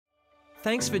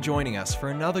Thanks for joining us for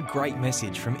another great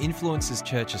message from Influencers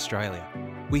Church Australia.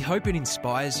 We hope it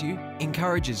inspires you,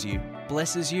 encourages you,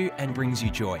 blesses you, and brings you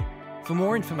joy. For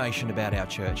more information about our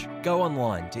church, go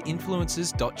online to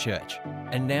influencers.church.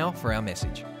 And now for our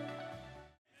message.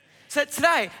 So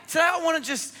today I want to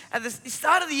just, at the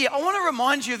start of the year, I want to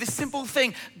remind you of this simple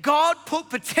thing. God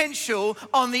put potential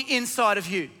on the inside of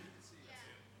you.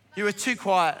 You were too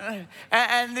quiet.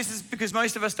 And this is because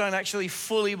most of us don't actually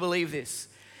fully believe this.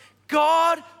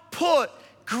 God put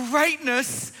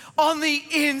greatness on the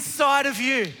inside of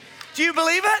you. Do you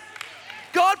believe it?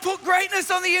 God put greatness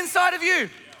on the inside of you.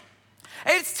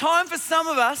 It's time for some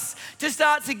of us to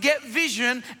start to get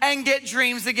vision and get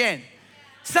dreams again.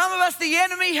 Some of us, the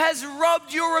enemy has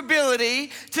robbed your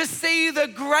ability to see the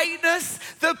greatness,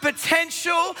 the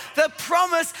potential, the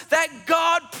promise that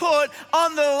God put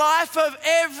on the life of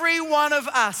every one of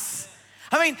us.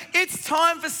 I mean, it's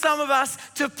time for some of us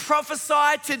to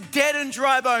prophesy to dead and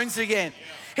dry bones again.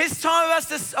 It's time for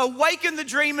us to awaken the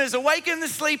dreamers, awaken the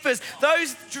sleepers,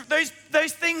 those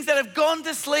things that have gone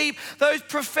to sleep, those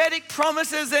prophetic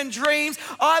promises and dreams.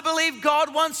 I believe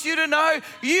God wants you to know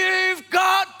you've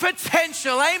got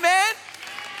potential, amen?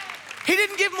 He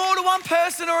didn't give more to one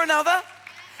person or another.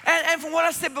 And from what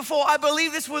I said before, I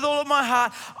believe this with all of my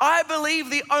heart. I believe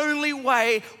the only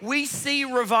way we see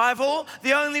revival,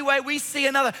 the only way we see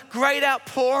another great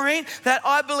outpouring, that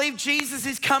I believe Jesus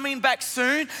is coming back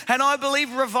soon, and I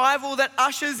believe revival that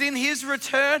ushers in his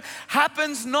return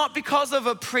happens not because of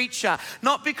a preacher,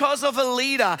 not because of a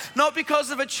leader, not because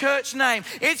of a church name.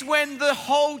 It's when the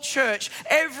whole church,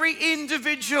 every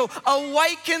individual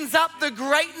awakens up the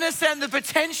greatness and the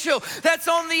potential that's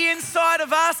on the inside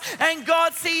of us, and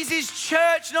God sees his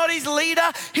church, not his leader,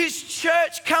 his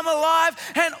church come alive,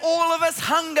 and all of us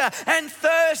hunger and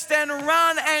thirst and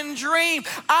run and dream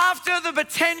after the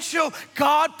potential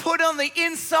God put on the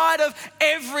inside of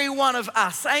every one of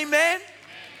us. Amen?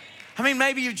 I mean,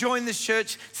 maybe you've joined this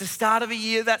church, it's the start of a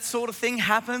year, that sort of thing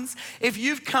happens. If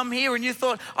you've come here and you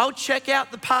thought, I'll check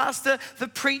out the pastor, the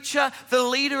preacher, the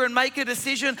leader and make a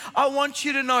decision, I want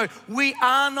you to know we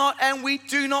are not and we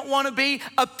do not want to be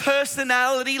a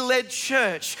personality-led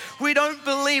church. We don't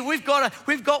believe, we've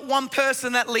got one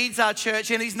person that leads our church,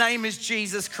 and his name is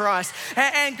Jesus Christ.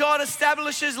 And God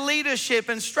establishes leadership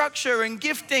and structure and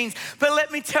giftings. But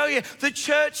let me tell you, the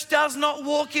church does not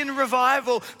walk in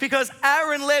revival because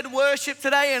Aaron led worship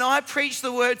today and I preach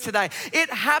the word today. It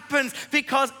happens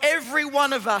because every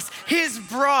one of us, his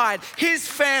bride, his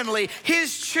family,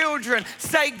 his children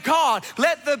say, God,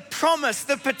 let the promise,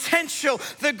 the potential,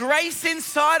 the grace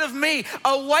inside of me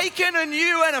awaken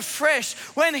anew and afresh.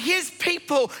 When his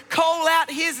people call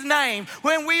out his name,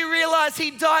 when we realize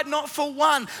he died not for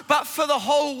one, but for the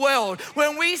whole world,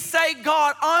 when we say,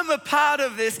 God, I'm a part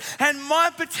of this, and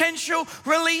my potential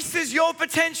releases your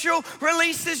potential,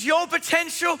 releases your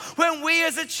potential. When we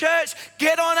as a church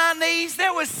get on our knees,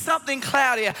 there was something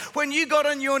cloudier. When you got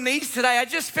on your knees today, I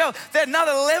just felt that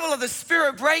another level of the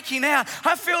Spirit breaking out.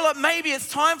 I feel like maybe it's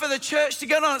time for the church to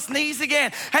get on its knees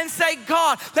again and say,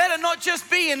 God, let it not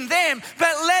just be in them,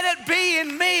 but let it be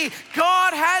in me.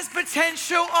 God has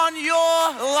potential on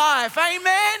your life.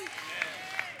 Amen?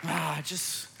 I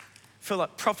just feel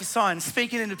like prophesying,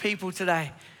 speaking into people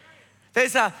today.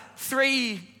 There's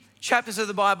three chapters of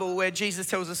the Bible where Jesus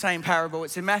tells the same parable.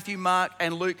 It's in Matthew, Mark,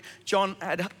 and Luke. John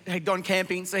had gone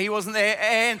camping, so he wasn't there.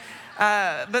 And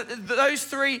but those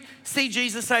three see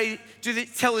Jesus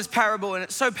tell this parable, and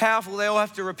it's so powerful they all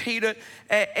have to repeat it.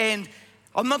 And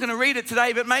I'm not going to read it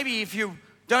today, but maybe if you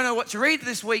don't know what to read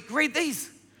this week, read these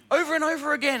over and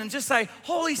over again and just say,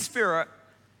 Holy Spirit,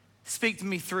 speak to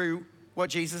me through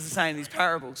what Jesus is saying in these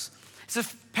parables. It's a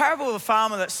parable of a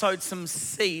farmer that sowed some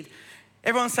seed.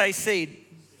 Everyone say seed.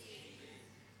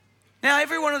 Now,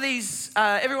 every one of these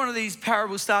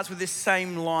parables starts with this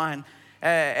same line,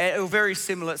 or very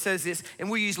similar. It says this, and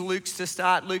we'll use Luke's to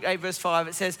start. Luke 8, verse 5.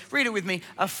 It says, read it with me.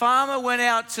 A farmer went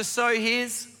out to sow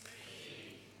his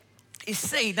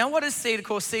seed. Now, what is seed? Of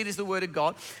course, seed is the word of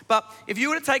God. But if you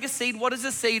were to take a seed, what is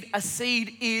a seed? A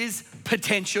seed is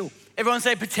potential. Everyone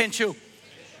say potential.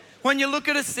 When you look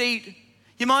at a seed,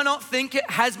 you might not think it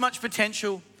has much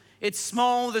potential. It's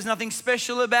small, there's nothing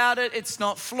special about it. It's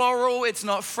not floral, it's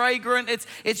not fragrant,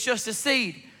 it's just a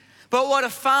seed. But what a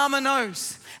farmer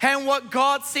knows and what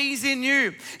God sees in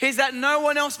you is that no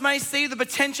one else may see the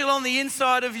potential on the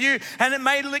inside of you. And it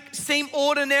may seem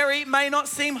ordinary, it may not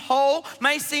seem whole,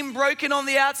 may seem broken on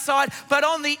the outside, but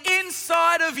on the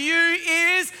inside of you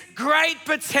is great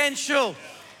potential.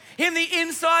 In the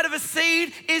inside of a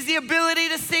seed is the ability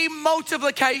to see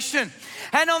multiplication.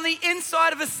 And on the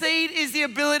inside of a seed is the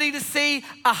ability to see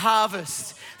a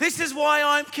harvest. This is why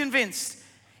I'm convinced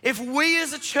if we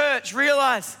as a church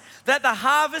realize that the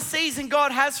harvest season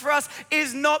God has for us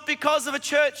is not because of a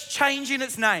church changing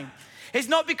its name. It's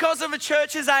not because of a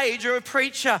church's age or a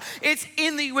preacher. It's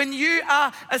when you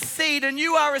are a seed and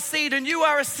you are a seed and you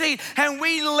are a seed, and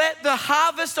we let the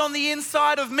harvest on the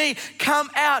inside of me come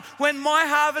out. When my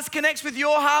harvest connects with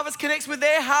your harvest, connects with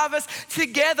their harvest,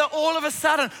 together all of a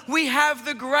sudden we have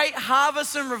the great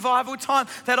harvest and revival time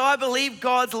that I believe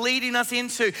God's leading us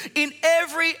into. In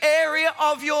every area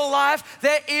of your life,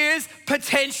 there is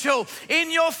potential.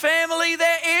 In your family,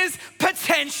 there is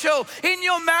potential. In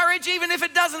your marriage, even if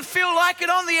it doesn't feel like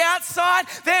it on the outside,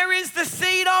 there is the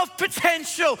seed of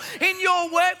potential. In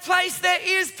your workplace, there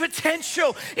is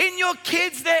potential. In your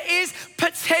kids, there is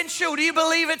potential. Do you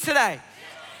believe it today?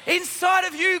 Inside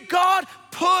of you, God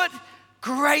put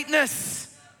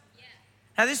greatness.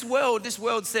 Now this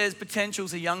world says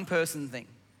potential's a young person thing.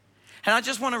 And I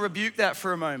just want to rebuke that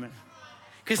for a moment.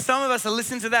 Because some of us are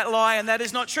listening to that lie, and that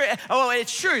is not true. Oh,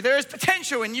 it's true. There is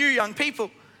potential in you young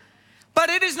people. But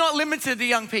it is not limited to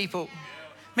young people.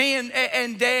 Me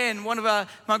and Dan, one of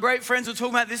my great friends, were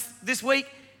talking about this week.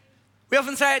 We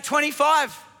often say at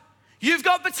 25, you've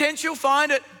got potential,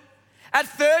 find it. At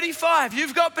 35,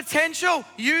 you've got potential,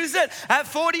 use it. At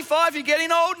 45, you're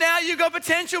getting old now, you've got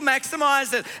potential,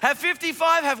 maximize it. At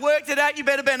 55, have worked it out, you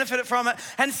better benefit from it.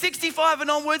 And 65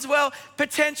 and onwards, well,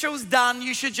 potential's done,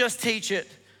 you should just teach it.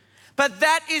 But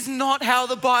that is not how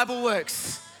the Bible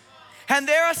works. And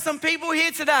there are some people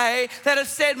here today that have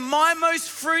said, my most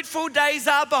fruitful days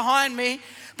are behind me.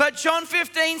 But John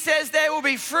 15 says there will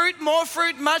be fruit, more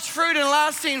fruit, much fruit, and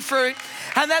lasting fruit.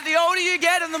 And that the older you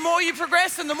get and the more you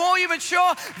progress and the more you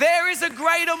mature, there is a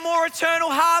greater, more eternal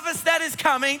harvest that is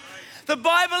coming. The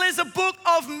Bible is a book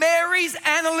of Marys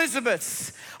and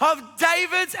Elizabeths, of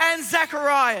Davids and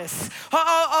Zacharias,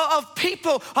 of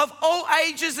people of all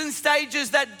ages and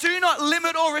stages that do not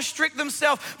limit or restrict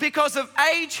themselves because of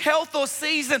age, health, or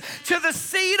season, to the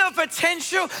seed of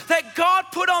potential that God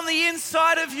put on the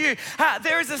inside of you.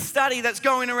 There is a study that's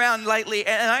going around lately,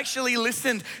 and I actually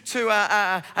listened to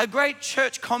a great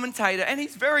church commentator, and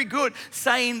he's very good,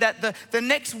 saying that the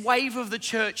next wave of the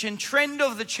church and trend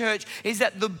of the church is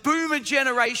that the boomer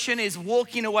generation is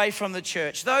walking away from the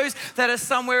church. Those that are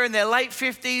somewhere in their late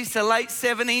 50s to late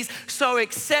 70s, so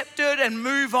accept it and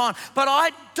move on. But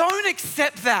I don't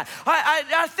accept that.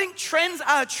 I think trends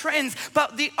are trends,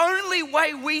 but the only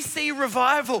way we see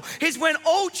revival is when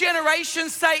all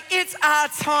generations say, it's our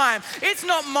time. It's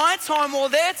not my time or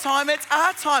their time, it's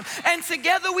our time. And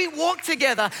together we walk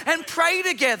together and pray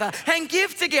together and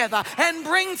give together and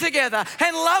bring together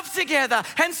and love together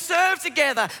and serve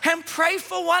together and pray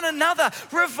for one another.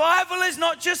 Revival is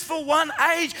not just for one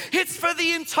age, it's for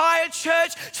the entire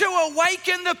church to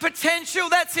awaken the potential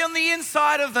that's on the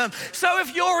inside of them. So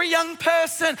if you're a young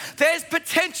person, there's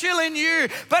potential in you.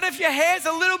 But if your hair's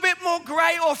a little bit more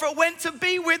gray, or if it went to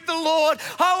be with the Lord,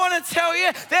 I want to tell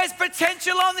you, there's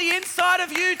potential on the inside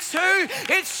of you too.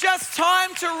 It's just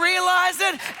time to realize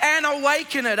it and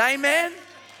awaken it. Amen?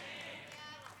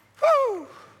 Woo!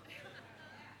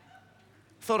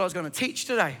 Thought I was going to teach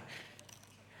today.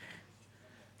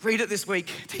 Read it this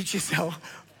week. Teach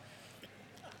yourself.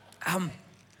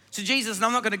 So Jesus, and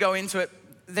I'm not going to go into it,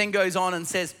 then goes on and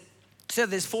says, so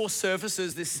there's 4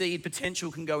 surfaces this seed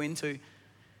potential can go into.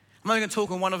 I'm only going to talk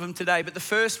on one of them today, but the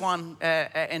first one,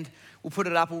 and we'll put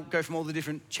it up, we'll go from all the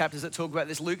different chapters that talk about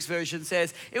this. Luke's version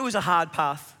says, it was a hard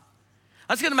path.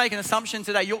 I'm just going to make an assumption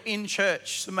today. You're in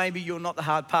church, so maybe you're not the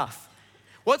hard path.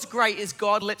 What's great is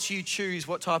God lets you choose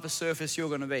what type of surface you're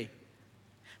going to be.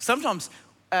 Sometimes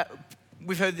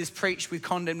we've heard this preached with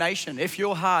condemnation. If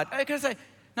you're hard, can I say,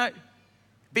 no,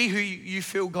 be who you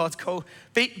feel God's called.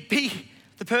 Be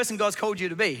the person God's called you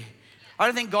to be. I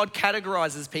don't think God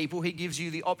categorizes people. He gives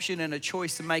you the option and a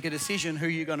choice to make a decision who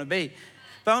you're going to be.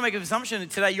 But I'm going to make an assumption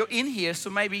that today you're in here, so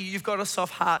maybe you've got a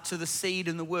soft heart to the seed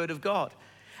and the word of God.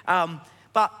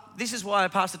 But this is why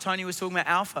Pastor Tony was talking about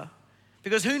Alpha.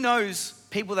 Because who knows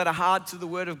people that are hard to the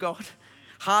word of God,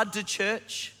 hard to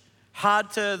church, hard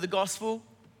to the gospel?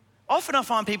 Often I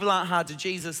find people aren't hard to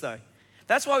Jesus though.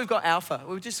 That's why we've got Alpha.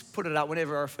 We've just put it up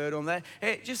whenever I refer to them there.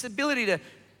 Just the ability to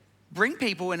bring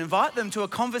people and invite them to a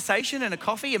conversation and a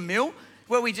coffee, a meal,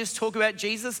 where we just talk about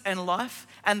Jesus and life,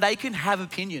 and they can have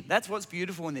opinion. That's what's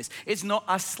beautiful in this. It's not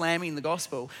us slamming the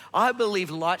gospel. I believe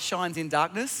light shines in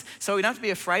darkness, so we don't have to be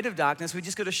afraid of darkness. We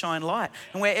just got to shine light.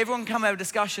 And where everyone can come have a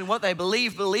discussion what they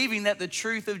believe, believing that the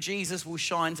truth of Jesus will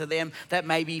shine to them that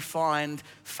maybe find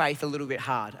faith a little bit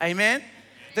hard. Amen?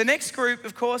 The next group,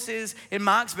 of course, is in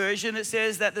Mark's version. It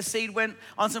says that the seed went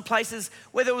on some places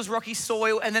where there was rocky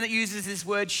soil, and then it uses this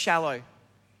word shallow.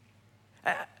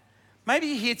 Maybe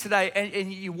you're here today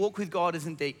and your walk with God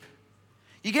isn't deep.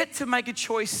 You get to make a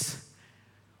choice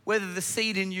whether the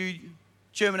seed in you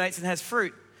germinates and has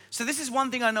fruit. So this is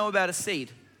one thing I know about a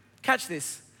seed. Catch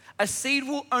this. A seed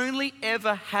will only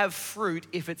ever have fruit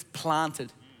if it's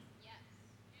planted.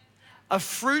 A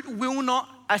seed will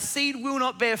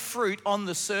not bear fruit on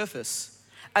the surface.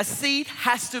 A seed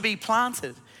has to be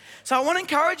planted. So I want to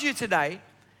encourage you today,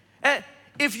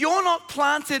 if you're not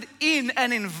planted in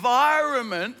an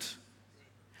environment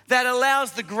that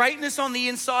allows the greatness on the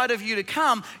inside of you to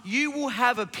come, you will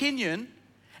have opinion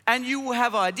and you will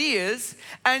have ideas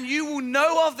and you will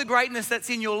know of the greatness that's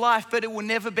in your life, but it will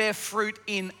never bear fruit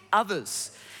in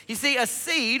others. You see, a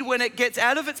seed, when it gets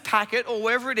out of its packet or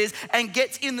wherever it is and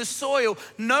gets in the soil,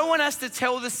 no one has to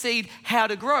tell the seed how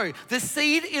to grow. The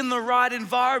seed in the right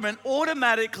environment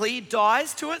automatically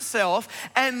dies to itself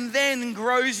and then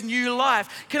grows new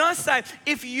life. Can I say,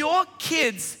 if your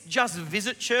kids just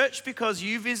visit church because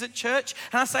you visit church,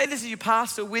 and I say this as your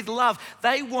pastor with love,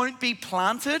 they won't be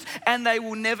planted and they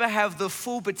will never have the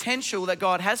full potential that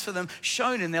God has for them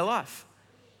shown in their life.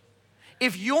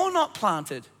 If you're not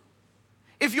planted,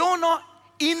 if you're not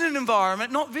in an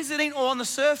environment, not visiting or on the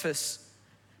surface,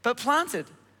 but planted,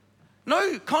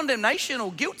 no condemnation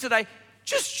or guilt today,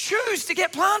 just choose to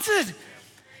get planted.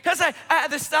 Can I say, at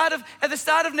the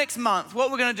start of next month, what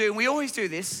we're gonna do, and we always do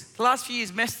this, the last few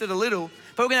years messed it a little,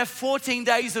 but we're gonna have 14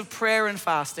 days of prayer and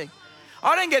fasting.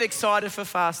 I don't get excited for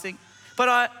fasting, but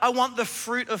I want the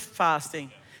fruit of fasting.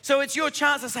 So it's your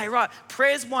chance to say, right,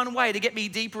 prayer's one way to get me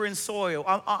deeper in soil.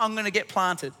 I'm gonna get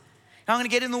planted. I'm going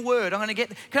to get in the Word.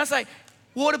 Can I say,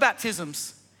 water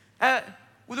baptisms? Well,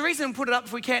 the reason I put it up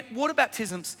if we can, water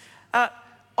baptisms.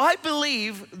 I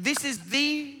believe this is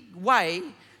the way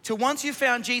to, once you've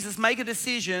found Jesus, make a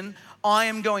decision, I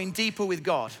am going deeper with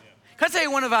God. Can I tell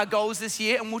you one of our goals this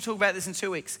year, and we'll talk about this in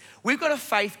 2 weeks. We've got a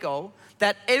faith goal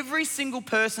that every single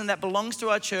person that belongs to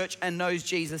our church and knows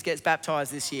Jesus gets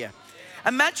baptized this year.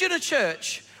 Imagine a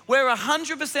church where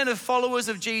 100% of followers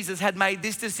of Jesus had made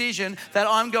this decision that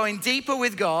I'm going deeper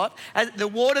with God, and the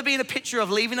water being a picture of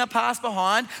leaving our past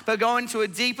behind, but going to a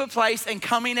deeper place and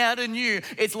coming out anew.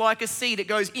 It's like a seed. It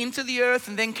goes into the earth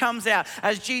and then comes out.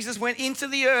 As Jesus went into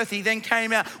the earth, he then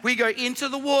came out. We go into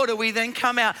the water, we then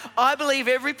come out. I believe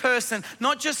every person,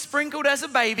 not just sprinkled as a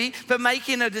baby, but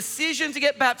making a decision to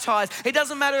get baptized. It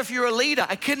doesn't matter if you're a leader,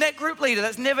 a connect group leader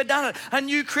that's never done it, a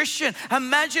new Christian.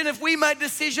 Imagine if we made a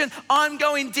decision, I'm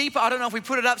going deeper. I don't know if we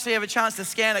put it up so you have a chance to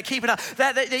scan it. Keep it up.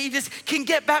 That you just can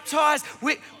get baptized.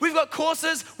 We've got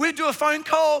courses. We'll do a phone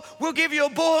call. We'll give you a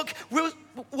book.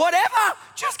 Whatever.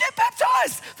 Just get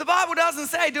baptized. The Bible doesn't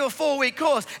say do a 4-week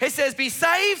course. It says be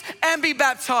saved and be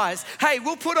baptized. Hey,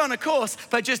 we'll put on a course,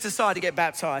 but just decide to get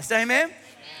baptized. Amen?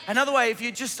 Another way, if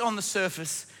you're just on the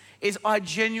surface, is I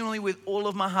genuinely, with all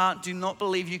of my heart, do not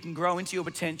believe you can grow into your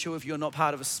potential if you're not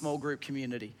part of a small group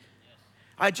community.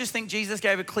 I just think Jesus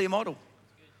gave a clear model.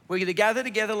 We're going to gather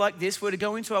together like this. We're to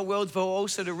go into our worlds, but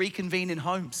also to reconvene in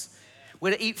homes.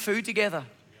 We're to eat food together,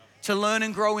 to learn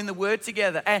and grow in the Word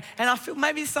together. And I feel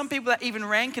maybe some people that even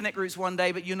ran Connect Groups one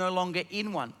day, but you're no longer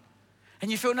in one. And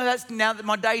you feel, no, that's now that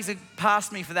my days have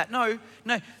passed me for that. No.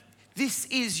 This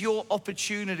is your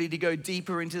opportunity to go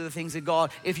deeper into the things of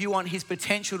God if you want His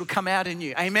potential to come out in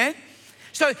you. Amen?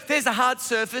 So there's a hard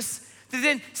surface.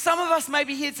 Then some of us may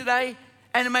be here today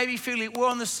and maybe feeling we're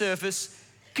on the surface.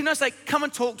 Can I say, come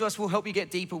and talk to us, we'll help you get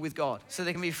deeper with God so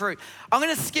there can be fruit. I'm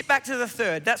gonna skip back to the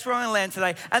third, that's where I'm gonna land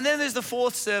today. And then there's the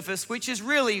fourth surface, which is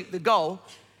really the goal,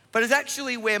 but it's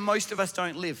actually where most of us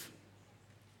don't live.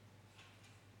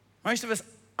 Most of us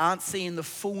aren't seeing the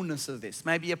fullness of this,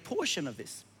 maybe a portion of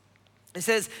this. It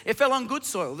says, it fell on good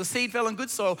soil, the seed fell on good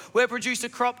soil, where it produced a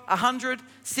crop 100,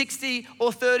 60,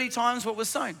 or 30 times what was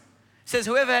sown. It says,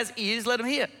 whoever has ears, let him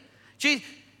hear. Gee,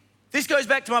 this goes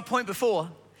back to my point before.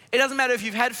 It doesn't matter if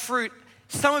you've had fruit.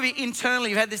 Some of you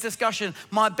internally have had this discussion.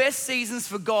 My best seasons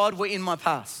for God were in my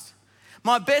past.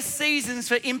 My best seasons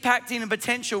for impacting and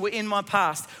potential were in my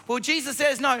past. Well, Jesus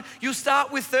says, no, you'll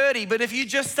start with 30, but if you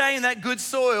just stay in that good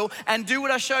soil and do what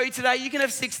I show you today, you can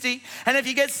have 60. And if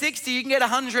you get 60, you can get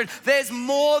 100. There's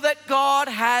more that God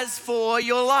has for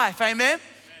your life. Amen?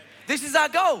 This is our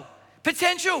goal.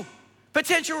 Potential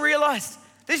realized.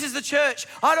 This is the church.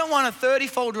 I don't want a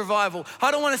 30-fold revival. I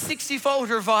don't want a 60-fold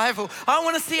revival. I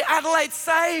want to see Adelaide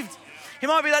saved. It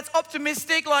might be that's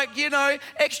optimistic, like,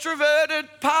 extroverted,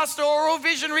 pastoral,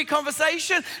 visionary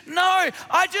conversation. No,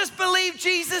 I just believe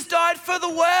Jesus died for the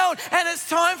world, and it's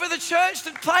time for the church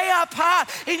to play our part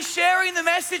in sharing the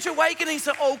message, awakening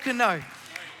so all can know.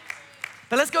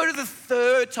 But let's go to the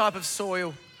third type of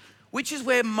soil, which is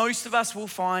where most of us will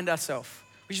find ourselves,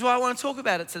 which is why I want to talk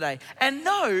about it today. And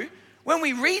no, when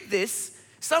we read this,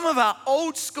 some of our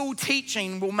old school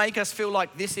teaching will make us feel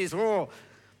like this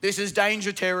is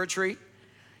danger territory.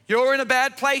 You're in a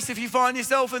bad place if you find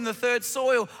yourself in the third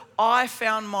soil. I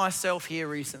found myself here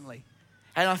recently.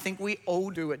 And I think we all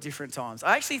do at different times.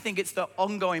 I actually think it's the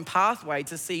ongoing pathway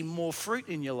to see more fruit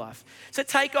in your life. So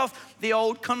take off the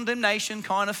old condemnation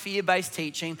kind of fear-based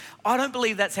teaching. I don't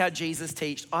believe that's how Jesus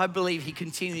taught. I believe he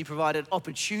continually provided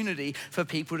opportunity for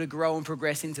people to grow and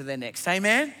progress into their next.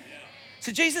 Amen? Yeah.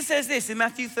 So Jesus says this in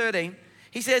Matthew 13.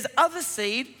 He says, other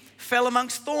seed fell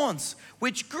amongst thorns,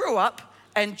 which grew up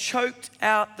and choked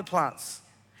out the plants.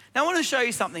 Now I want to show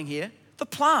you something here. The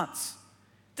plants.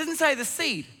 It doesn't say the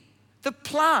seed. The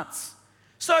plants.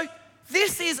 So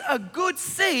this is a good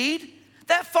seed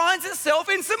that finds itself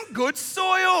in some good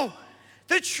soil.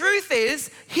 The truth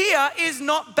is, here is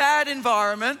not bad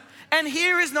environment, and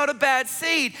here is not a bad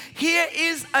seed. Here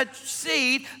is a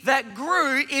seed that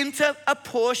grew into a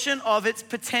portion of its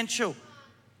potential.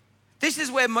 This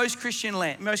is where most Christians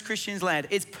land.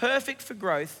 It's perfect for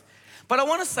growth. But I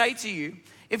want to say to you,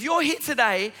 if you're here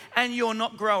today and you're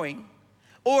not growing,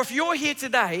 or if you're here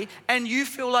today and you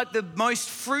feel like the most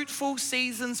fruitful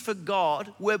seasons for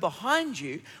God were behind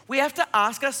you, we have to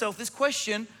ask ourselves this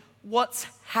question, what's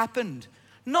happened?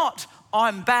 Not,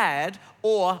 I'm bad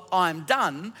or I'm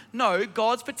done. No,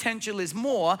 God's potential is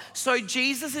more. So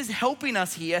Jesus is helping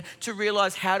us here to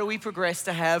realize how do we progress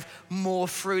to have more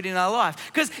fruit in our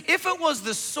life. Because if it was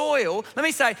the soil, let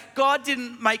me say, God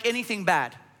didn't make anything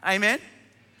bad. Amen?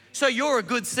 So you're a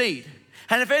good seed.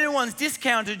 And if anyone's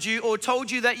discounted you or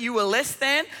told you that you were less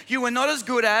than, you were not as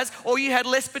good as, or you had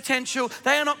less potential,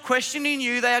 they are not questioning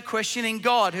you, they are questioning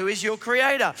God, who is your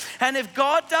creator. And if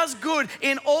God does good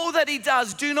in all that he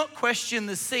does, do not question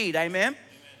the seed, amen?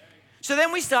 So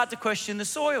then we start to question the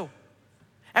soil.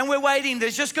 And we're waiting,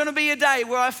 there's just gonna be a day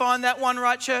where I find that one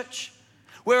right church,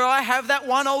 where I have that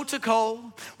one altar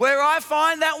call, where I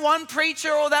find that one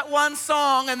preacher or that one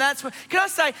song, and that's what, can I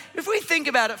say, if we think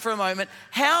about it for a moment,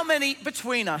 how many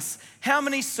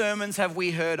sermons have we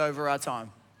heard over our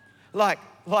time? Like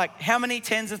how many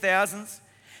tens of thousands?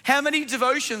 How many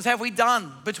devotions have we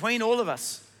done between all of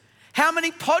us? How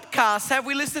many podcasts have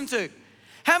we listened to?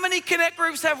 How many connect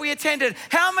groups have we attended?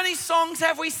 How many songs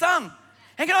have we sung?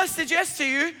 And can I suggest to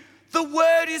you, the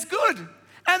word is good.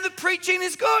 And the preaching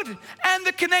is good, and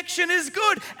the connection is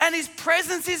good, and his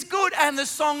presence is good, and the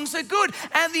songs are good,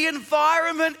 and the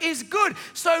environment is good.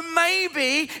 So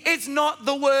maybe it's not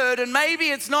the word, and maybe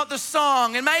it's not the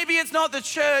song, and maybe it's not the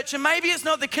church, and maybe it's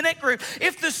not the connect group.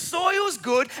 If the soil's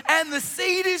good and the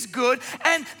seed is good,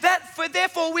 and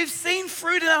therefore we've seen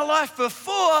fruit in our life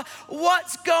before,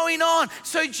 what's going on?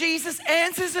 So Jesus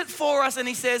answers it for us, and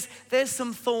he says, there's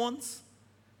some thorns.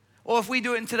 Or if we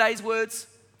do it in today's words,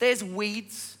 there's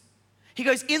weeds. He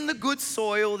goes, in the good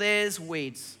soil, there's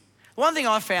weeds. One thing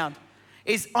I found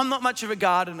is I'm not much of a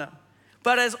gardener,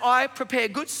 but as I prepare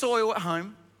good soil at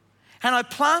home and I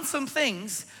plant some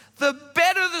things, the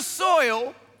better the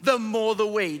soil, the more the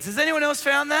weeds. Has anyone else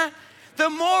found that?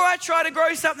 The more I try to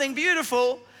grow something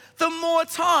beautiful, the more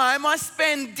time I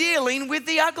spend dealing with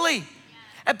the ugly.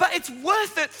 But it's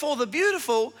worth it for the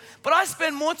beautiful, but I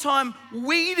spend more time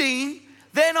weeding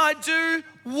than I do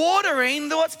watering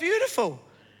what's beautiful.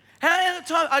 And at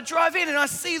the time, I drive in and I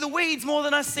see the weeds more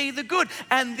than I see the good.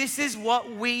 And this is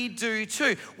what we do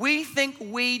too. We think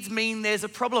weeds mean there's a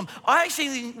problem. I actually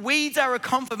think weeds are a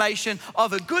confirmation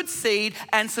of a good seed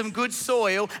and some good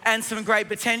soil and some great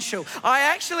potential. I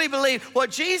actually believe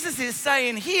what Jesus is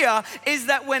saying here is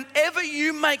that whenever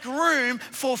you make room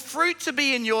for fruit to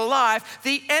be in your life,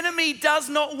 the enemy does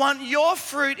not want your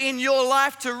fruit in your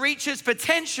life to reach its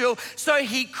potential. So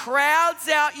he crowds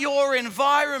out your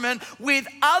environment with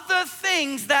other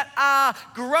things that are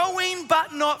growing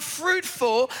but not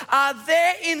fruitful, are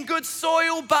there in good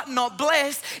soil but not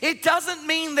blessed. It doesn't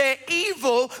mean they're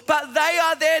evil, but they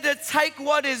are there to take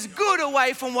what is good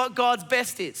away from what God's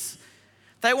best is.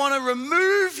 They want to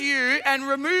remove you and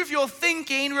remove your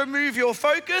thinking, remove your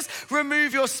focus,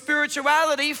 remove your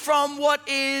spirituality from what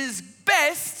is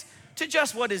best to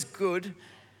just what is good.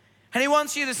 And he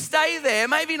wants you to stay there,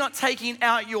 maybe not taking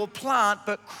out your plant,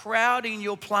 but crowding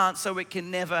your plant so it can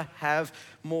never have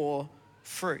more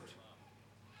fruit.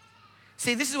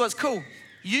 See, this is what's cool.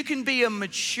 You can be a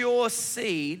mature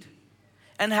seed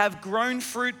and have grown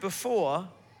fruit before,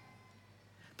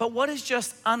 but what is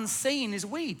just unseen is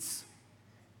weeds.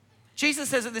 Jesus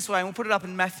says it this way, and we'll put it up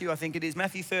in Matthew, I think it is,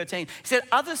 Matthew 13. He said,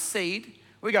 other seed,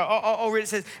 I'll read it,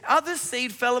 says, other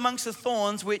seed fell amongst the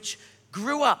thorns which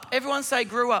grew up. Everyone say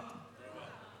grew up.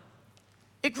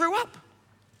 It grew up.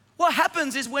 What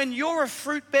happens is when you're a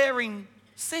fruit-bearing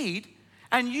seed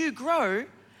and you grow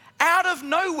out of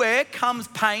nowhere comes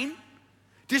pain,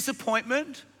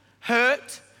 disappointment,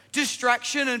 hurt,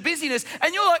 distraction, and busyness.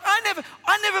 And you're like,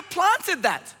 I never planted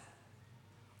that.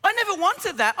 I never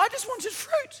wanted that. I just wanted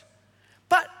fruit.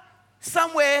 But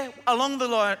somewhere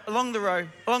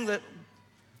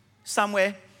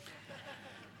somewhere,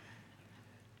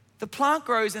 the plant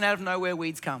grows and out of nowhere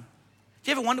weeds come.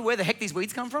 Do you ever wonder where the heck these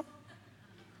weeds come from?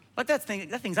 Like that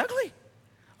thing's ugly.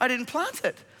 I didn't plant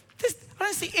it. I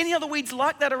don't see any other weeds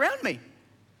like that around me.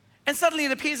 And suddenly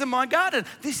it appears in my garden.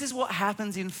 This is what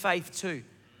happens in faith too.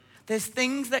 There's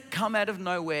things that come out of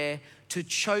nowhere to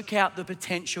choke out the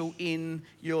potential in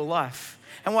your life.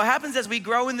 And what happens as we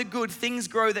grow in the good, things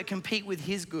grow that compete with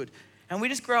his good. And we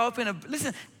just grow up in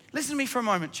listen to me for a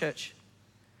moment, church.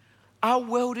 Our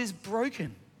world is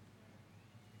broken.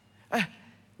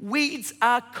 Weeds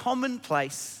are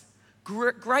commonplace.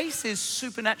 Grace is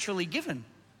supernaturally given.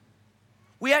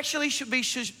 We actually should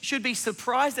be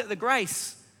surprised at the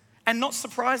grace and not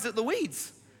surprised at the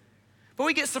weeds. But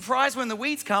we get surprised when the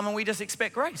weeds come and we just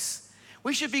expect grace.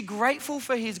 We should be grateful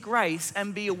for his grace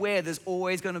and be aware there's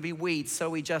always going to be weeds, so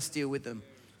we just deal with them.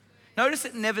 Notice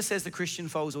it never says the Christian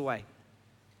falls away.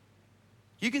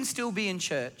 You can still be in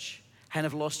church and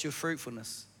have lost your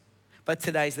fruitfulness, but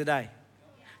today's the day.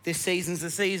 This season's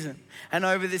the season. And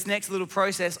over this next little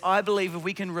process, I believe if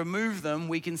we can remove them,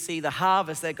 we can see the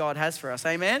harvest that God has for us.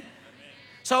 Amen?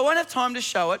 So I won't have time to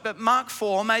show it, but Mark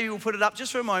 4, maybe we'll put it up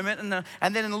just for a moment,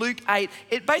 and then in Luke 8,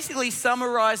 it basically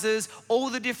summarizes all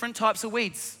the different types of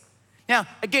weeds. Now,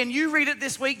 again, you read it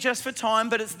this week just for time,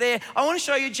 but it's there. I want to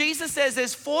show you, Jesus says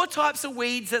there's 4 types of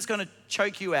weeds that's going to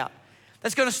choke you out.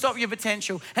 That's going to stop your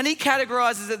potential. And he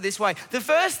categorizes it this way. The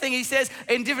first thing he says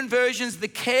in different versions, the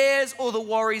cares or the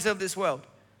worries of this world.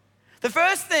 The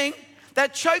first thing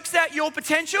that chokes out your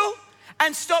potential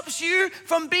and stops you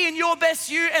from being your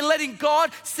best you and letting God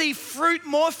see fruit,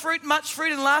 more fruit, much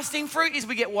fruit, and lasting fruit is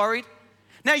we get worried.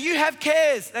 Now you have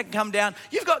cares that can come down.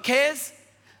 You've got cares,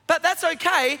 but that's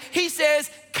okay. He says,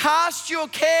 cast your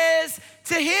cares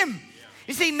to him.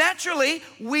 You see, naturally,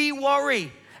 we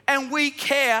worry. And we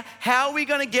care, how are we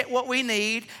going to get what we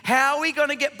need? How are we going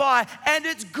to get by? And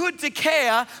it's good to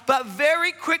care, but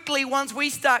very quickly once we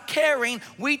start caring,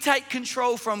 we take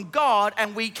control from God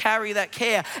and we carry that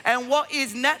care. And what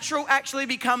is natural actually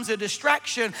becomes a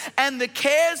distraction, and the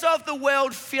cares of the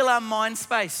world fill our mind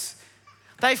space.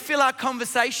 They fill our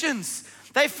conversations.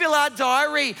 They fill our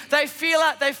diary. They fill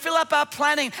up our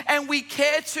planning, and we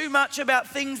care too much about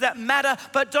things that matter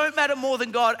but don't matter more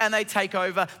than God, and they take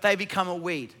over. They become a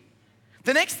weed.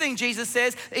 The next thing Jesus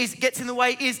says gets in the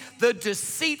way is the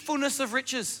deceitfulness of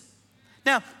riches.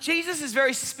 Now, Jesus is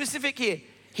very specific here.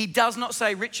 He does not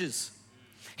say riches.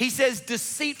 He says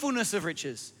deceitfulness of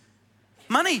riches.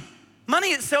 Money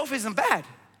itself isn't bad.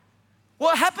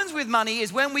 What happens with money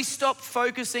is when we stop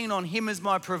focusing on him as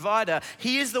my provider,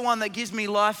 he is the one that gives me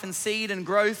life and seed and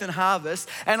growth and harvest,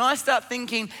 and I start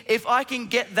thinking, if I can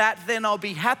get that, then I'll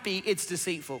be happy, it's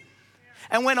deceitful.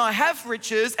 And when I have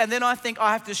riches and then I think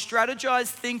I have to strategize,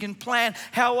 think and plan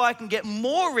how I can get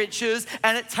more riches,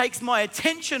 and it takes my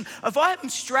attention. If I am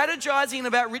strategizing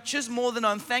about riches more than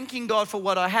I'm thanking God for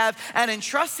what I have and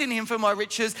entrusting him for my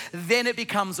riches, then it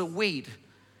becomes a weed.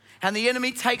 And the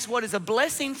enemy takes what is a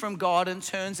blessing from God and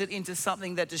turns it into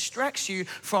something that distracts you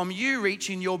from you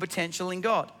reaching your potential in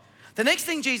God. The next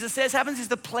thing Jesus says happens is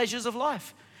the pleasures of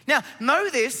life. Now, know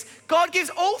this, God gives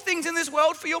all things in this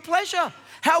world for your pleasure.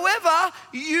 However,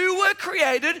 you were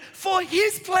created for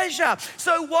his pleasure.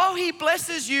 So while he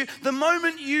blesses you, the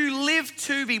moment you live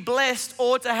to be blessed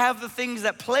or to have the things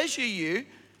that pleasure you,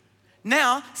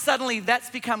 now suddenly that's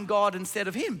become God instead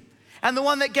of him. And the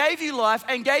one that gave you life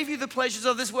and gave you the pleasures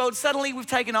of this world, suddenly we've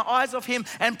taken our eyes off him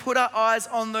and put our eyes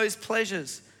on those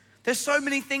pleasures. There's so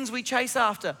many things we chase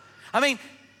after. I mean,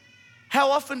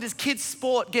 how often does kids'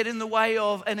 sport get in the way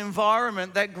of an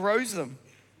environment that grows them?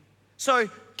 So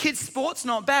kids' sport's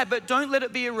not bad, but don't let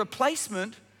it be a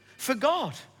replacement for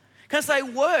God. Can I say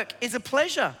work is a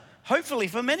pleasure, hopefully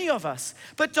for many of us,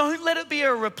 but don't let it be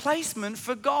a replacement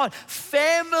for God.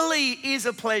 Family is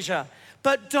a pleasure,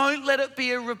 but don't let it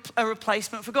be a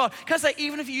replacement for God. Can I say,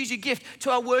 even if you use your gift,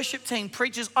 to our worship team,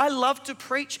 preachers, I love to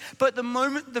preach, but the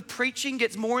moment the preaching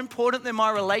gets more important than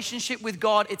my relationship with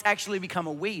God, it's actually become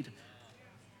a weed.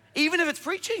 Even if it's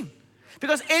preaching.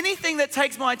 Because anything that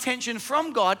takes my attention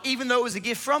from God, even though it was a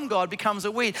gift from God, becomes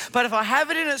a weed. But if I have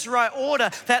it in its right order,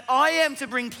 that I am to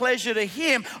bring pleasure to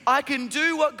him, I can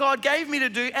do what God gave me to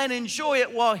do and enjoy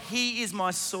it while he is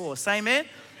my source. Amen?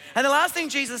 And the last thing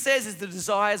Jesus says is the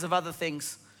desires of other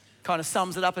things. Kind of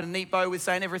sums it up in a neat bow with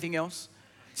saying everything else.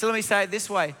 So let me say it this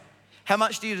way. How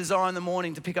much do you desire in the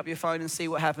morning to pick up your phone and see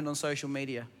what happened on social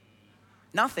media?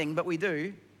 Nothing, but we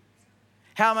do.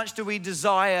 How much do we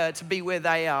desire to be where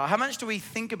they are? How much do we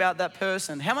think about that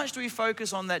person? How much do we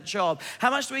focus on that job? How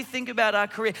much do we think about our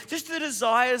career? Just the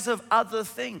desires of other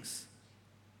things.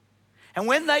 And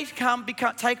when they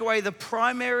take away the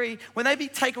primary, when they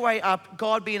take away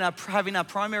God having our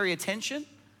primary attention,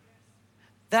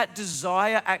 that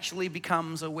desire actually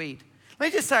becomes a weed. Let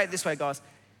me just say it this way, guys.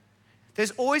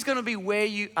 There's always going to be where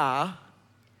you are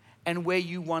and where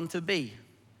you want to be.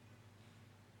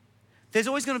 There's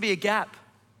always going to be a gap.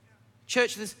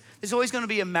 Church, there's always going to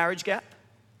be a marriage gap.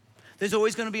 There's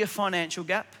always going to be a financial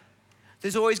gap.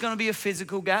 There's always going to be a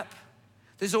physical gap.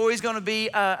 There's always going to be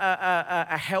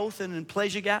a health and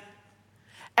pleasure gap.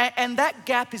 And that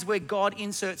gap is where God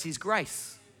inserts his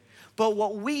grace. But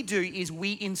what we do is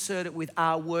we insert it with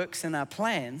our works and our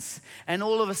plans, and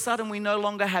all of a sudden we no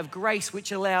longer have grace,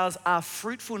 which allows our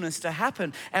fruitfulness to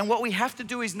happen. And what we have to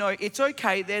do is know it's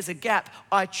okay, there's a gap.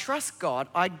 I trust God,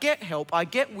 I get help, I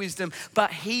get wisdom,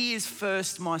 but he is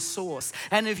first my source.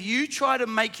 And if you try to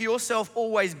make yourself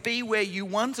always be where you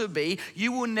want to be,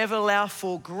 you will never allow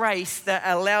for grace that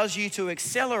allows you to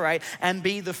accelerate and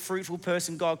be the fruitful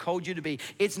person God called you to be.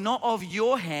 It's not of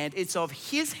your hand, it's of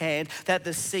his hand that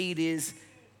the seed is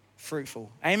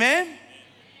fruitful. Amen?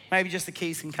 Maybe just the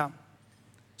keys can come.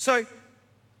 So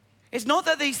it's not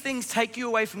that these things take you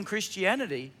away from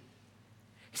Christianity.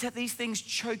 It's that these things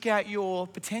choke out your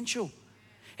potential.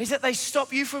 It's that they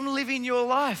stop you from living your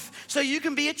life. So you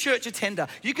can be a church attender.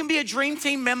 You can be a dream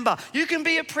team member. You can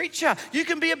be a preacher. You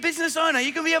can be a business owner.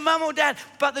 You can be a mum or dad.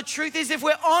 But the truth is, if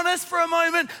we're honest for a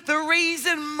moment, the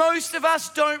reason most of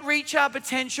us don't reach our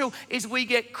potential is we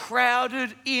get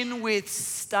crowded in with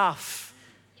stuff.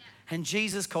 And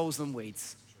Jesus calls them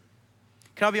weeds.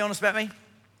 Can I be honest about me?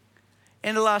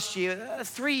 In the last year,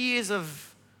 3 years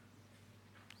of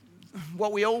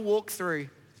what we all walk through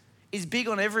is big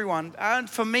on everyone. And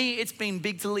for me, it's been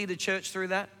big to lead a church through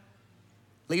that.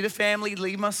 Lead a family,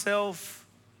 lead myself,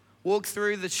 walk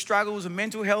through the struggles of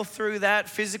mental health through that,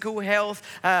 physical health,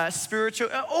 spiritual,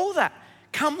 all that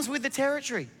comes with the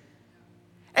territory.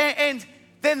 And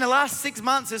then the last 6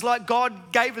 months is like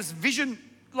God gave us vision,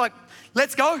 like,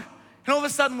 let's go. And all of a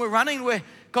sudden we're running,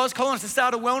 God's calling us to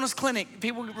start a wellness clinic.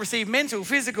 People receive mental,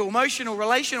 physical, emotional,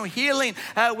 relational healing.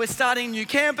 We're starting new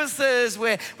campuses.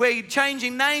 We're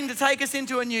changing name to take us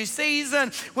into a new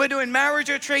season. We're doing marriage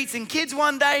retreats and kids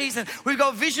one days. And we've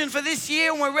got vision for this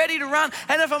year and we're ready to run.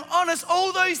 And if I'm honest,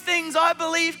 all those things I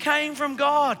believe came from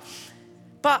God.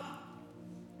 But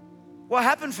what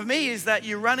happened for me is that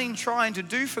you're running trying to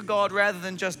do for God rather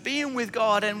than just being with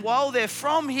God. And while they're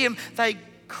from him, they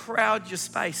crowd your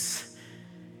space.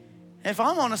 If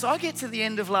I'm honest, I get to the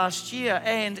end of last year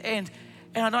and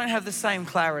I don't have the same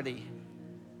clarity.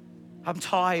 I'm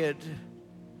tired,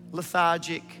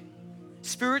 lethargic,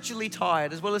 spiritually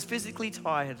tired as well as physically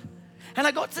tired. And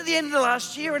I got to the end of the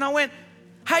last year and I went,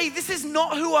 hey, this is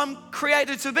not who I'm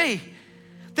created to be.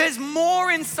 There's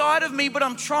more inside of me, but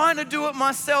I'm trying to do it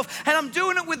myself. And I'm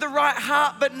doing it with the right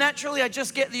heart, but naturally I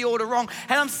just get the order wrong.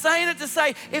 And I'm saying it to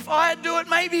say, if I do it,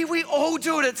 maybe we all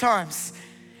do it at times.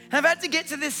 And I've had to get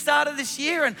to this start of this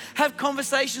year and have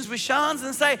conversations with Shans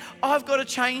and say, I've got to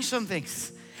change some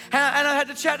things. And I had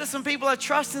to chat to some people I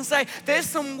trust and say, there's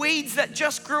some weeds that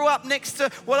just grew up next to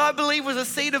what I believe was a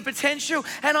seed of potential,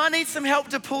 and I need some help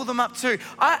to pull them up too.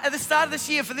 At the start of this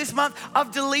year, for this month,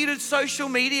 I've deleted social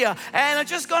media, and I've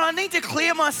just gone, I need to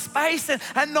clear my space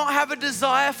and not have a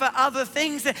desire for other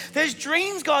things. There's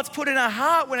dreams God's put in our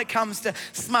heart when it comes to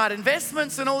smart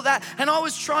investments and all that, and I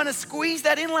was trying to squeeze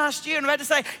that in last year, and I had to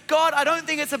say, God, I don't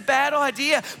think it's a bad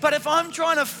idea, but if I'm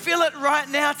trying to fill it right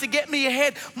now to get me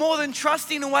ahead, more than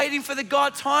trusting and waiting for the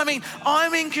God timing,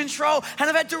 I'm in control, and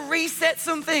I've had to reset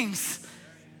some things.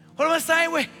 What am I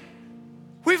saying?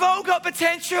 We've all got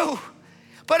potential,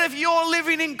 but if you're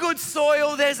living in good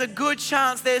soil, there's a good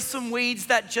chance there's some weeds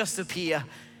that just appear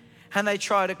and they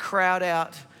try to crowd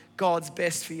out God's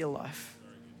best for your life.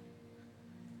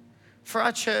 For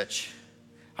our church,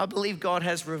 I believe God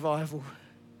has revival.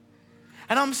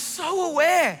 And I'm so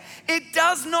aware it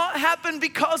does not happen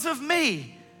because of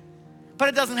me. But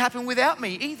it doesn't happen without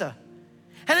me either.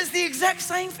 And it's the exact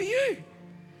same for you.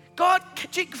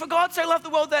 For God so loved the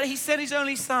world that he sent his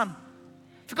only son.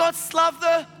 For God loved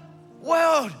the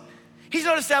world. He's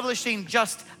not establishing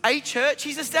just a church.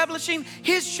 He's establishing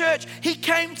his church. He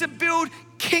came to build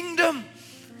kingdom.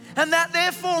 And that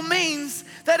therefore means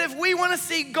that if we want to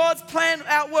see God's plan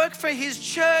at work for his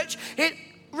church, it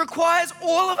requires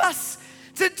all of us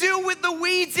to deal with the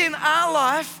weeds in our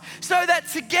life so that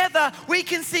together we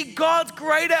can see God's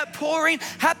great outpouring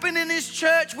happen in His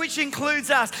church, which includes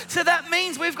us. So that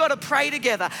means we've got to pray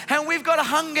together, and we've got to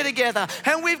hunger together,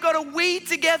 and we've got to weed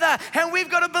together, and we've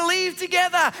got to believe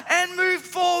together and move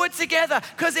forward together.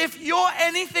 Because if you're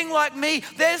anything like me,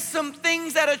 there's some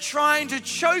things that are trying to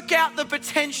choke out the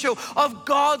potential of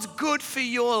God's good for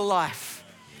your life.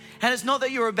 And it's not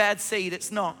that you're a bad seed,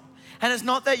 it's not. And it's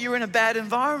not that you're in a bad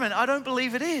environment. I don't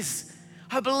believe it is.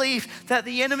 I believe that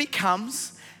the enemy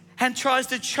comes and tries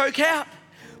to choke out.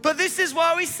 But this is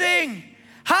why we sing,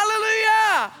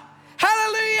 hallelujah,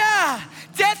 hallelujah.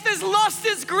 Death has lost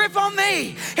its grip on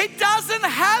me. It doesn't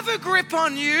have a grip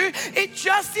on you. It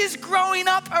just is growing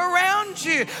up around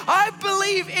you. I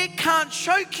believe it can't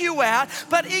choke you out,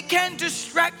 but it can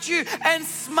distract you and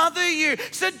smother you.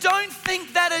 So don't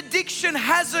think that addiction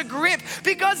has a grip,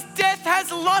 because death has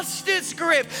lost its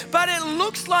grip, but it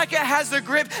looks like it has a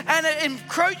grip and it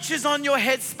encroaches on your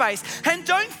headspace. And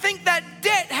don't think that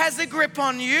debt has a grip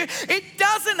on you. It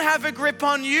doesn't have a grip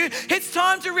on you. It's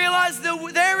time to realize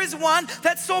that there is one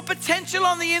that saw potential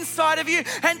on the inside of you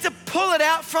and to pull it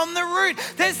out from the root.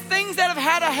 There's things that have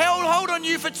had a hold on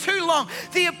you for too long.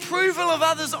 The approval of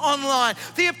others online,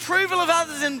 the approval of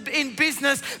others in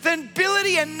business, the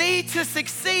ability and need to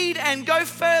succeed and go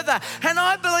further. And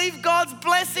I believe God's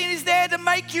blessing is there to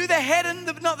make you the head and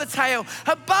not the tail,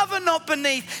 above and not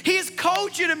beneath. He has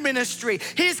called you to ministry.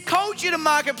 He has called you to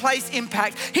marketplace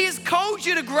impact. He has called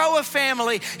you to grow a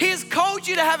family. He has called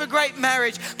you to have a great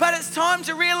marriage. But it's time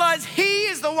to realize He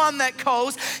is the one that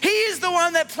calls. He is the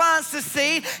one that plants the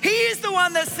seed. He is the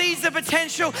one that sees the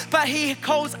potential, but He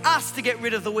calls us to get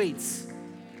rid of the weeds.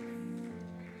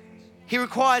 He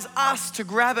requires us to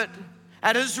grab it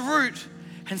at its root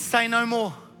and say no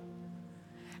more.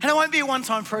 And it won't be a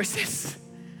one-time process.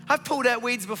 I've pulled out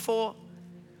weeds before.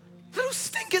 Little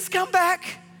stinkers come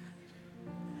back.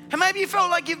 And maybe you felt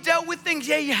like you've dealt with things.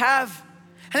 Yeah, you have.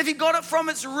 And if you got it from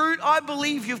its root, I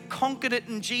believe you've conquered it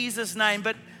in Jesus' name.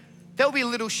 But there'll be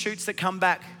little shoots that come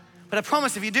back. But I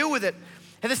promise, if you deal with it,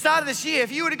 at the start of this year,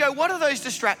 if you were to go, what are those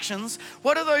distractions?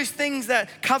 What are those things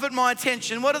that covered my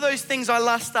attention? What are those things I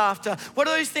lust after? What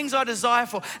are those things I desire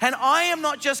for? And I am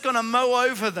not just gonna mow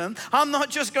over them. I'm not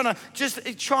just gonna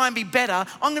try and be better.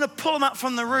 I'm gonna pull them up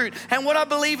from the root. And what I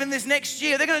believe in this next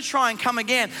year, they're gonna try and come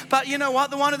again. But you know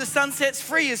what? The one who the sun sets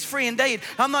free is free indeed.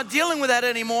 I'm not dealing with that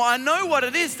anymore. I know what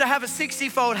it is to have a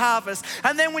 60-fold harvest.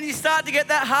 And then when you start to get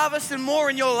that harvest and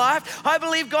more in your life, I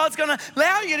believe God's gonna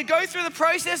allow you to go through the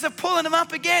process of pulling them up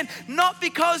again, not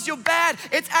because you're bad.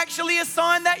 It's actually a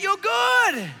sign that you're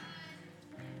good.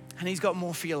 And He's got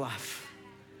more for your life.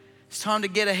 It's time to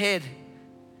get ahead.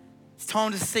 It's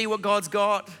time to see what God's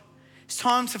got. It's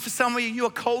time for some of you are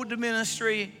called to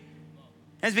ministry.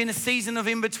 There's been a season of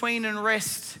in-between and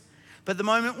rest. But the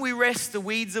moment we rest, the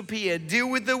weeds appear. Deal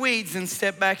with the weeds and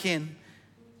step back in.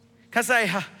 Can I say,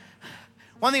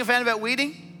 one thing I found about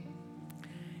weeding,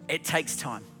 it takes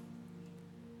time.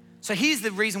 So here's the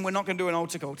reason we're not going to do an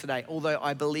altar call today, although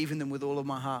I believe in them with all of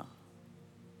my heart.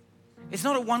 It's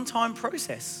not a one-time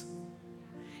process.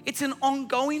 It's an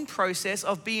ongoing process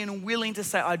of being willing to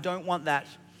say, I don't want that.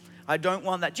 I don't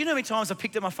want that. Do you know how many times I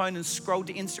picked up my phone and scrolled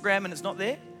to Instagram and it's not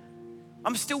there?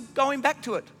 I'm still going back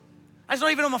to it. It's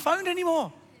not even on my phone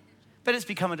anymore. But it's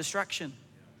become a distraction.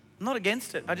 I'm not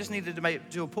against it. I just needed to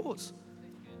do a pause.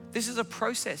 This is a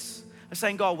process of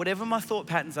saying, God, whatever my thought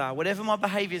patterns are, whatever my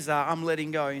behaviors are, I'm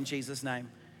letting go in Jesus' name.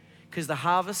 Because the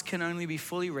harvest can only be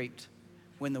fully reaped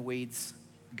when the weeds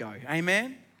go.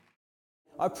 Amen?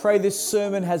 I pray this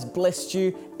sermon has blessed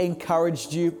you,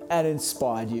 encouraged you, and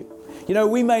inspired you. You know,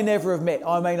 we may never have met.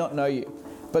 I may not know you,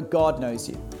 but God knows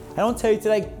you. And I want to tell you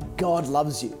today, God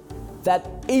loves you. That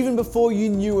even before you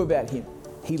knew about Him,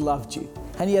 He loved you.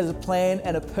 And He has a plan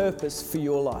and a purpose for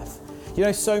your life. You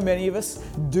know, so many of us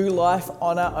do life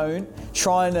on our own,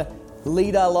 trying to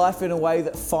lead our life in a way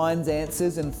that finds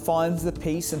answers and finds the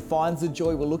peace and finds the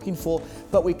joy we're looking for,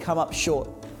 but we come up short.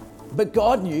 But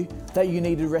God knew that you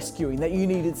needed rescuing, that you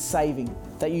needed saving,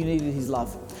 that you needed His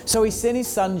love. So He sent His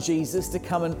Son Jesus to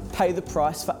come and pay the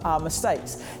price for our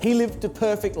mistakes. He lived a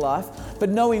perfect life, but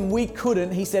knowing we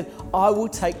couldn't, He said, I will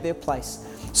take their place.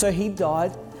 So He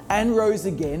died and rose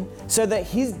again so that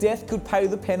His death could pay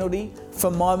the penalty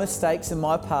for my mistakes and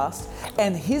my past,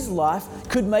 and His life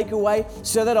could make a way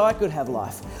so that I could have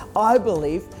life. I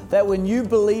believe that when you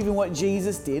believe in what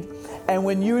Jesus did and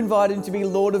when you invite Him to be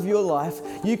Lord of your life,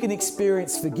 you can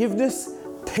experience forgiveness,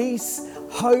 peace,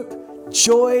 hope,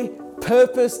 joy,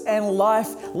 purpose, and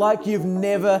life like you've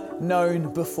never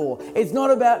known before. It's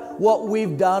not about what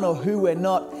we've done or who we're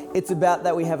not. It's about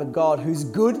that we have a God who's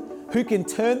good, who can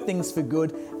turn things for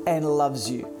good and loves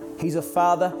you. He's a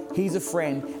father, he's a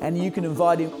friend, and you can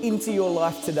invite him into your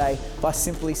life today by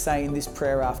simply saying this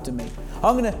prayer after me.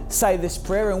 I'm going to say this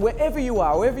prayer, and wherever you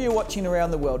are, wherever you're watching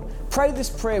around the world, pray this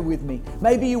prayer with me.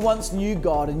 Maybe you once knew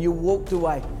God and you walked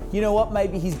away. You know what?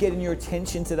 Maybe he's getting your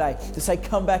attention today to say,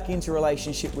 come back into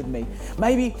relationship with me.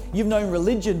 Maybe you've known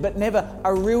religion, but never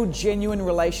a real genuine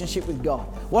relationship with God.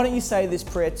 Why don't you say this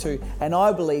prayer too? And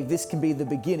I believe this can be the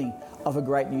beginning of a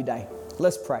great new day.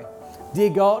 Let's pray. Dear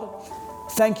God,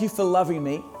 thank you for loving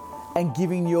me and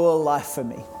giving your life for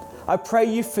me. I pray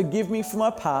you forgive me for my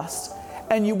past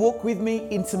and you walk with me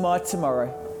into my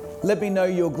tomorrow. Let me know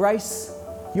your grace,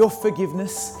 your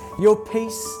forgiveness, your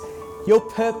peace, your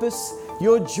purpose,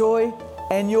 your joy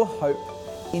and your hope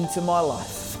into my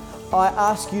life. I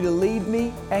ask you to lead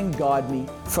me and guide me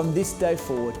from this day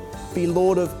forward. Be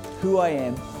Lord of who I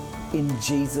am. In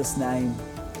Jesus' name,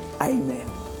 amen.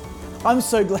 I'm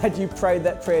so glad you prayed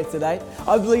that prayer today.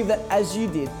 I believe that as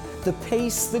you did, the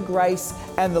peace, the grace,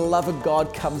 and the love of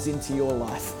God comes into your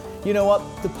life. You know what?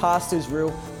 The past is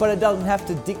real, but it doesn't have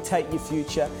to dictate your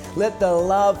future. Let the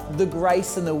love, the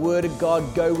grace, and the Word of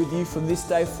God go with you from this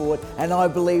day forward, and I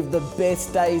believe the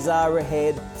best days are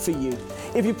ahead for you.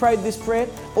 If you prayed this prayer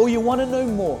or you want to know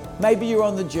more, maybe you're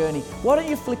on the journey, why don't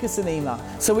you flick us an email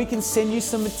so we can send you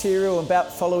some material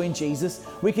about following Jesus.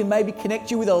 We can maybe connect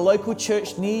you with a local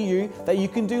church near you that you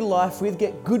can do life with,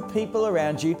 get good people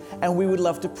around you, and we would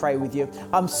love to pray with you.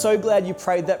 I'm so glad you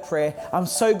prayed that prayer. I'm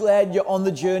so glad you're on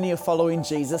the journey of following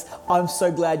Jesus. I'm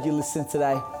so glad you listened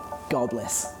today. God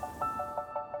bless.